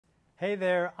Hey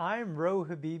there, I'm Roh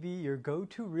Habibi, your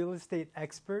go-to real estate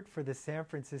expert for the San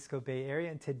Francisco Bay Area,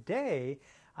 and today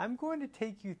I'm going to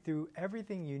take you through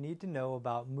everything you need to know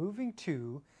about moving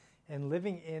to and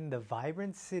living in the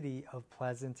vibrant city of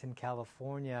Pleasanton,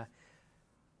 California.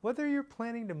 Whether you're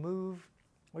planning to move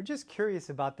or just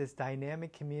curious about this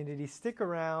dynamic community, stick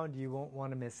around, you won't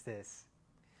want to miss this.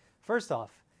 First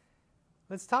off,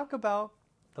 let's talk about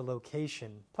the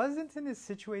location. Pleasanton is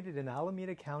situated in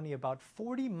Alameda County, about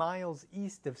 40 miles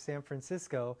east of San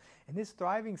Francisco, and this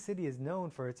thriving city is known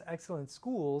for its excellent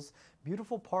schools,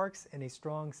 beautiful parks, and a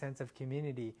strong sense of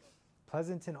community.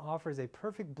 Pleasanton offers a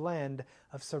perfect blend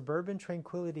of suburban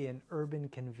tranquility and urban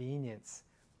convenience.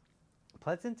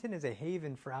 Pleasanton is a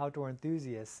haven for outdoor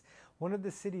enthusiasts. One of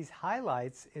the city's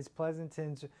highlights is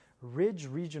Pleasanton's Ridge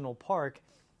Regional Park,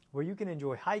 where you can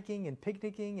enjoy hiking and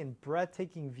picnicking and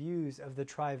breathtaking views of the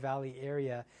Tri-Valley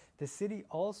area. The city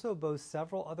also boasts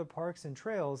several other parks and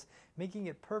trails, making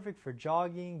it perfect for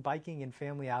jogging, biking, and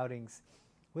family outings.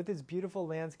 With its beautiful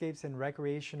landscapes and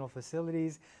recreational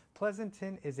facilities,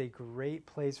 Pleasanton is a great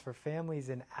place for families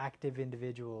and active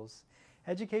individuals.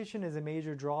 Education is a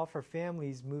major draw for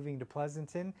families moving to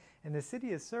Pleasanton, and the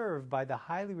city is served by the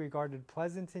highly regarded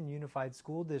Pleasanton Unified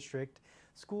School District.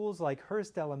 Schools like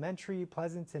Hearst Elementary,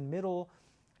 Pleasanton Middle,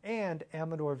 and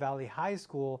Amador Valley High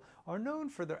School are known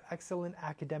for their excellent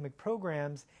academic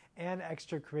programs and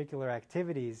extracurricular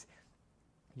activities.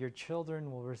 Your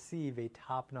children will receive a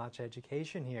top-notch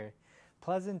education here.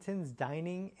 Pleasanton's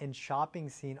dining and shopping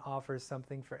scene offers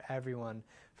something for everyone,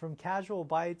 from casual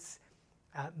bites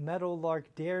at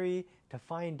Meadowlark Dairy to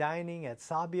fine dining at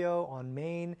Sabio on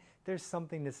Main. There's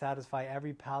something to satisfy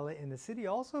every palate, and the city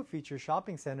also features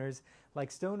shopping centers like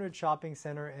Stoneridge Shopping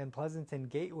Center and Pleasanton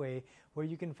Gateway, where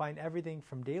you can find everything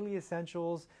from daily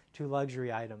essentials to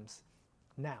luxury items.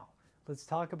 Now, let's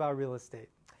talk about real estate.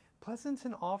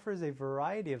 Pleasanton offers a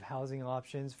variety of housing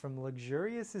options, from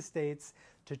luxurious estates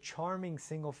to charming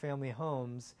single-family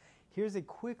homes. Here's a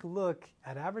quick look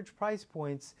at average price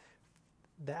points.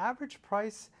 The average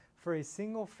price for a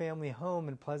single-family home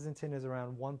in Pleasanton is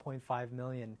around $1.5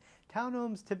 million.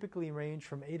 Townhomes typically range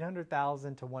from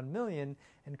 $800,000 to $1 million,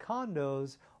 and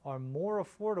condos are more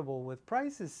affordable, with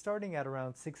prices starting at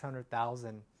around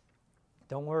 $600,000.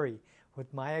 Don't worry,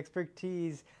 with my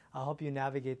expertise, I'll help you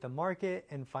navigate the market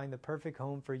and find the perfect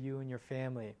home for you and your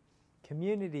family.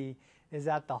 Community is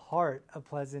at the heart of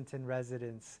Pleasanton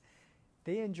residents.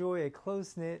 They enjoy a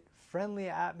close-knit, friendly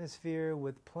atmosphere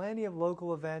with plenty of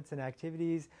local events and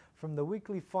activities, from the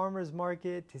weekly farmers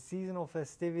market to seasonal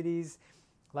festivities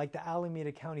like the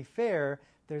Alameda County Fair.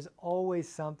 There's always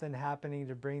something happening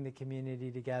to bring the community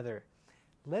together.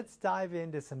 Let's dive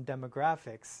into some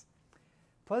demographics.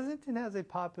 Pleasanton has a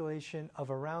population of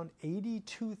around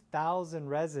 82,000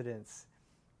 residents.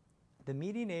 The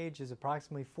median age is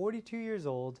approximately 42 years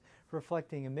old,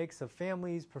 reflecting a mix of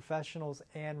families, professionals,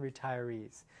 and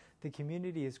retirees. The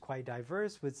community is quite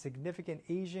diverse, with significant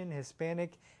Asian,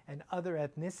 Hispanic, and other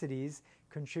ethnicities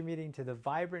contributing to the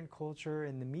vibrant culture,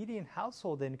 and the median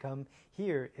household income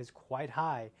here is quite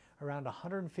high, around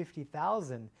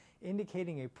 $150,000,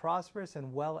 indicating a prosperous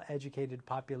and well-educated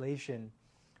population.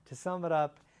 To sum it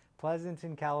up,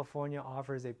 Pleasanton, California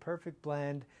offers a perfect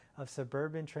blend of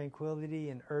suburban tranquility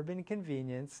and urban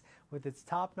convenience. With its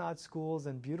top-notch schools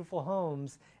and beautiful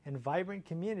homes and vibrant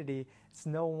community, it's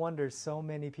no wonder so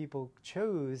many people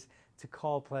chose to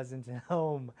call Pleasanton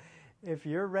home. If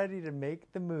you're ready to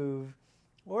make the move,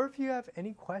 or if you have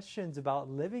any questions about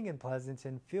living in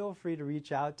Pleasanton, feel free to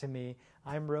reach out to me.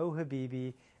 I'm Roh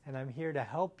Habibi, and I'm here to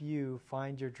help you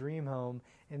find your dream home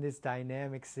in this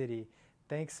dynamic city.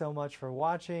 Thanks so much for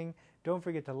watching. Don't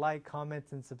forget to like, comment,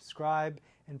 and subscribe.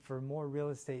 And for more real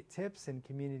estate tips and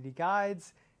community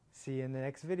guides, see you in the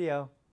next video.